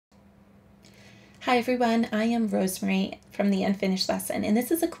Hi everyone, I am Rosemarie from the Unfinished Lesson, and this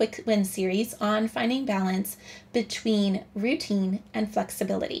is a quick win series on finding balance between routine and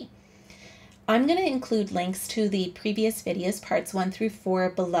flexibility. I'm going to include links to the previous videos, parts 1 through 4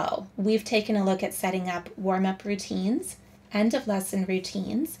 below. We've taken a look at setting up warm-up routines, end of lesson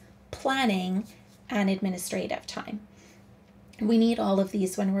routines, planning, and administrative time. We need all of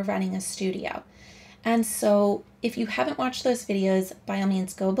these when we're running a studio. And so if you haven't watched those videos, by all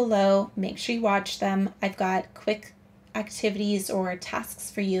means go below, make sure you watch them. I've got quick activities or tasks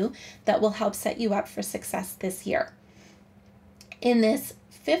for you that will help set you up for success this year. In this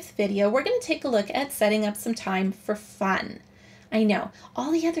 5th video, we're going to take a look at setting up some time for fun. I know,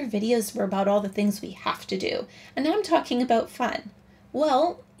 all the other videos were about all the things we have to do, and now I'm talking about fun.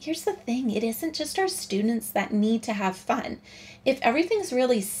 Well, here's the thing, it isn't just our students that need to have fun. If everything's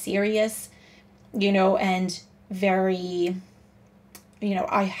really serious, and very,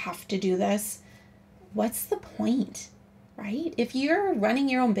 I have to do this, what's the point, right? If you're running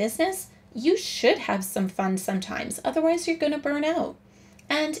your own business, you should have some fun sometimes. Otherwise, you're going to burn out.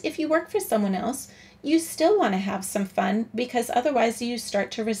 And if you work for someone else, you still want to have some fun because otherwise you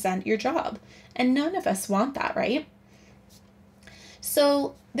start to resent your job. And none of us want that, right?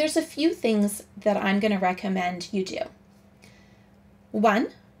 So there's a few things that I'm going to recommend you do. 1,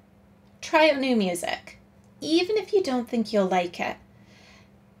 try out new music, even if you don't think you'll like it.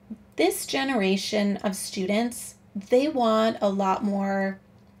 This generation of students, they want a lot more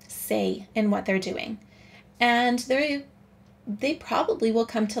say in what they're doing. And they probably will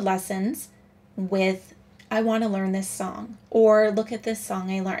come to lessons with, I want to learn this song, or look at this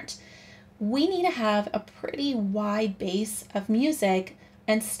song I learned. We need to have a pretty wide base of music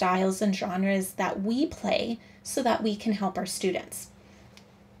and styles and genres that we play so that we can help our students.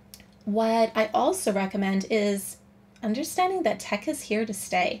 What I also recommend is understanding that tech is here to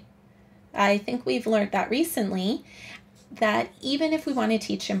stay. I think we've learned that recently, that even if we want to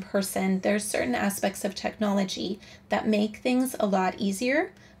teach in person, there's certain aspects of technology that make things a lot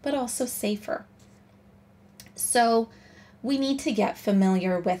easier, but also safer. So we need to get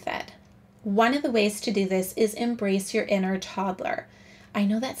familiar with it. One of the ways to do this is embrace your inner toddler. I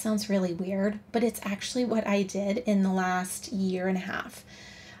know that sounds really weird, but it's actually what I did in the last year and a half.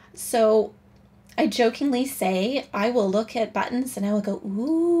 So I jokingly say I will look at buttons and I will go,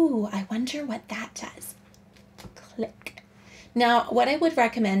 ooh, I wonder what that does. Click. Now, what I would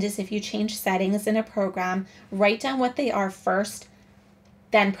recommend is if you change settings in a program, write down what they are first,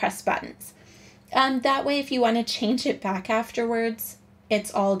 then press buttons. That way, if you want to change it back afterwards,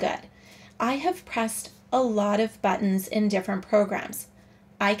 it's all good. I have pressed a lot of buttons in different programs.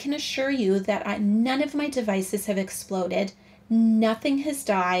 I can assure you that none of my devices have exploded. Nothing has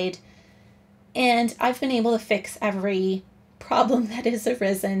died, and I've been able to fix every problem that has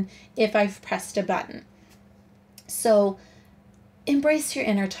arisen if I've pressed a button. So embrace your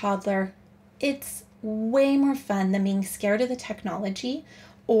inner toddler. It's way more fun than being scared of the technology,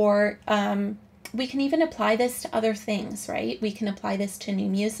 or we can even apply this to other things, right? We can apply this to new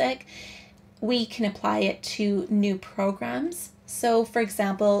music. We can apply it to new programs. So for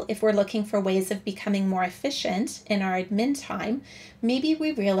example, if we're looking for ways of becoming more efficient in our admin time, maybe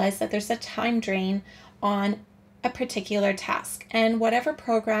we realize that there's a time drain on a particular task, and whatever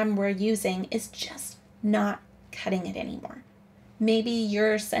program we're using is just not cutting it anymore. Maybe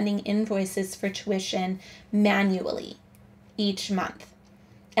you're sending invoices for tuition manually each month,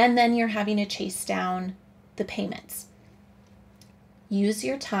 and then you're having to chase down the payments. Use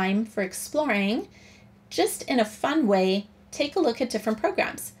your time for exploring, just in a fun way. Take a look at different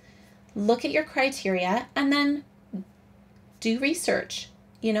programs. Look at your criteria and then do research.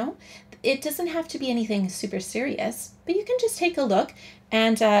 It doesn't have to be anything super serious, but you can just take a look.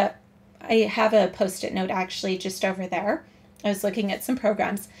 And I have a post-it note actually just over there. I was looking at some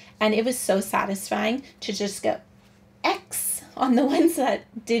programs and it was so satisfying to just go X on the ones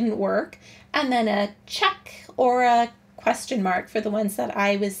that didn't work, and then a check or a question mark for the ones that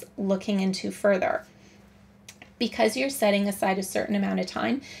I was looking into further. Because you're setting aside a certain amount of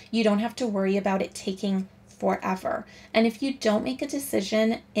time, you don't have to worry about it taking forever. And if you don't make a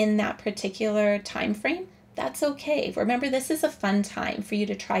decision in that particular time frame, that's okay. Remember, this is a fun time for you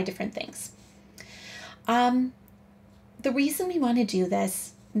to try different things. The reason we want to do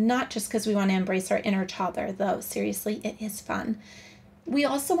this, not just because we want to embrace our inner toddler, though seriously, it is fun. We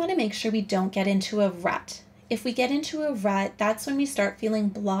also want to make sure we don't get into a rut. If we get into a rut, that's when we start feeling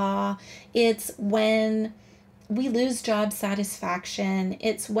blah. It's when we lose job satisfaction.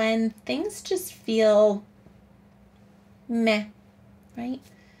 It's when things just feel meh, right?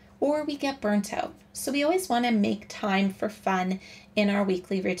 Or we get burnt out. So we always want to make time for fun in our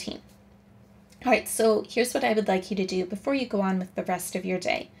weekly routine. All right, so here's what I would like you to do before you go on with the rest of your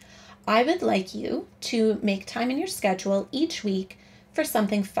day. I would like you to make time in your schedule each week for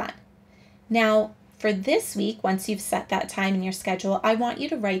something fun. Now, for this week, once you've set that time in your schedule, I want you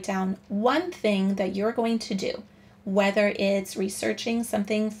to write down one thing that you're going to do, whether it's researching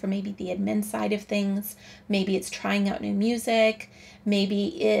something for maybe the admin side of things, maybe it's trying out new music, maybe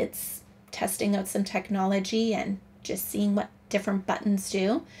it's testing out some technology and just seeing what different buttons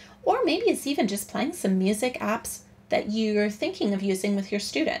do, or maybe it's even just playing some music apps that you're thinking of using with your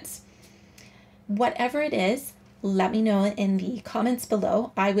students. Whatever it is, let me know in the comments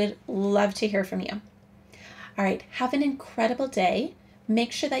below. I would love to hear from you. All right, have an incredible day.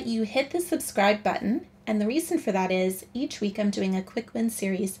 Make sure that you hit the subscribe button. And the reason for that is each week I'm doing a quick win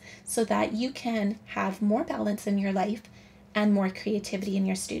series so that you can have more balance in your life and more creativity in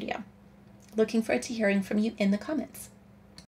your studio. Looking forward to hearing from you in the comments.